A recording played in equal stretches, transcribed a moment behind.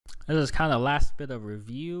This is kind of last bit of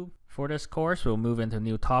review for this course. We'll move into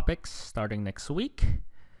new topics starting next week.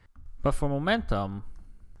 But for momentum,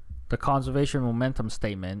 the conservation momentum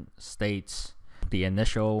statement states the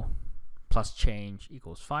initial plus change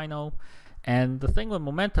equals final. And the thing with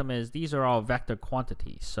momentum is these are all vector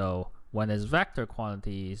quantities. So when it's vector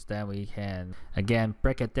quantities, then we can again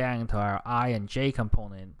break it down into our I and j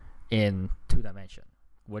component in 2 dimensions,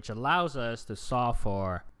 which allows us to solve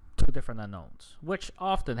for 2 different unknowns, which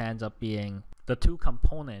often ends up being the 2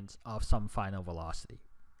 components of some final velocity.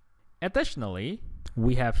 Additionally,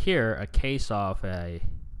 we have here a case of a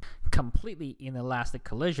completely inelastic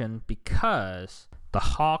collision because the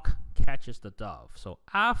hawk catches the dove. So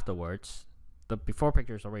afterwards, the before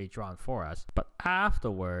picture is already drawn for us, but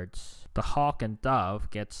afterwards, the hawk and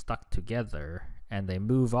dove get stuck together and they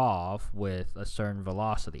move off with a certain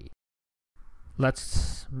velocity.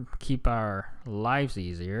 Let's keep our lives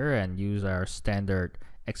easier and use our standard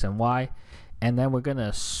x and y, and then we're gonna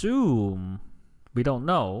assume, we don't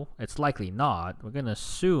know, it's likely not, we're gonna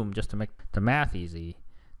assume, just to make the math easy,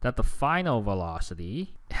 that the final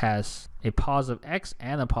velocity has a positive x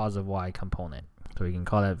and a positive y component. So we can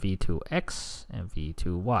call that v2x and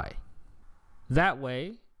v2y. That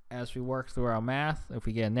way, as we work through our math, if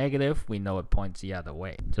we get a negative, we know it points the other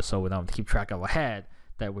way, just so we don't keep track of our head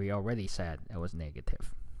that we already said it was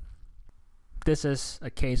negative. This is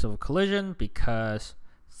a case of a collision because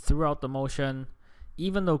throughout the motion,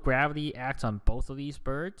 even though gravity acts on both of these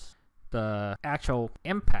birds, the actual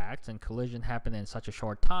impact and collision happen in such a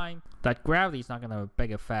short time that gravity is not going to have a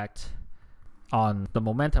big effect on the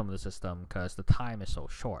momentum of the system because the time is so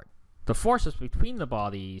short. The forces between the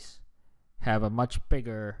bodies have a much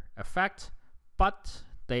bigger effect, but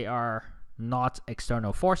they are not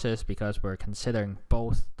external forces because we're considering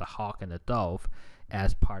both the hawk and the dove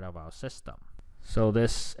as part of our system. So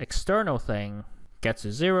this external thing gets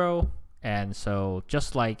to 0, and so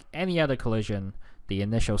just like any other collision, the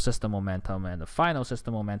initial system momentum and the final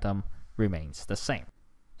system momentum remains the same.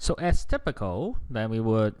 So as typical, then we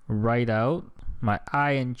would write out my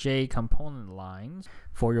I and j component lines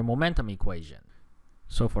for your momentum equation.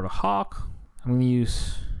 So for the hawk, I'm going to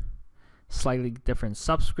use slightly different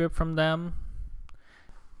subscript from them.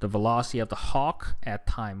 The velocity of the hawk at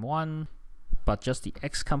time 1, but just the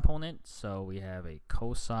x component. So we have a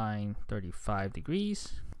cosine 35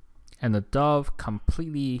 degrees. And the dove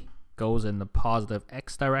completely goes in the positive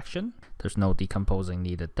x direction. There's no decomposing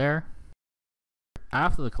needed there.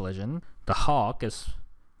 After the collision, the hawk is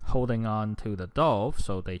holding on to the dove,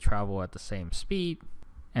 so they travel at the same speed.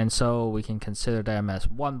 And so we can consider them as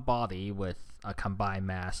one body with a combined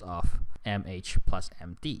mass of mh plus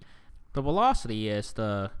md. The velocity is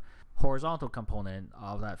the horizontal component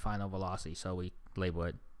of that final velocity, so we label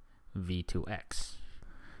it v2x.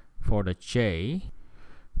 For the j,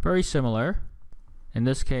 very similar. In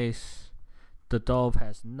this case, the dove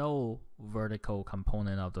has no vertical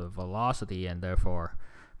component of the velocity and therefore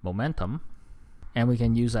momentum, and we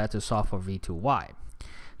can use that to solve for v2y.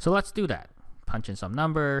 So let's do that. Punch in some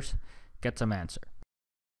numbers, get some answer.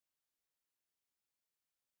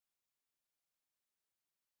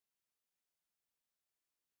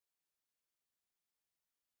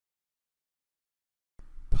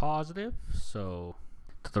 Positive, so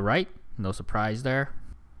to the right, no surprise there.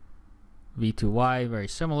 v2y, very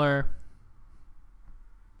similar.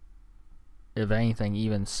 If anything,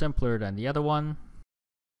 even simpler than the other one.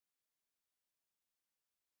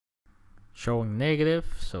 Showing negative,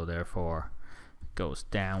 so therefore it goes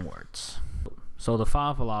downwards. So the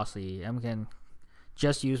final velocity, I can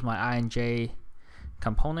just use my I and j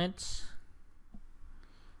components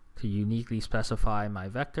to uniquely specify my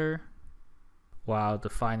vector while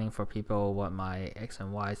defining for people what my x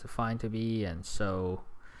and y is defined to be, and so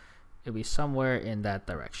it'll be somewhere in that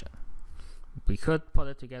direction. We could put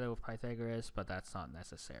it together with Pythagoras, but that's not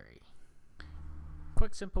necessary.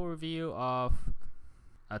 Quick simple review of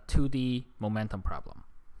a 2D momentum problem.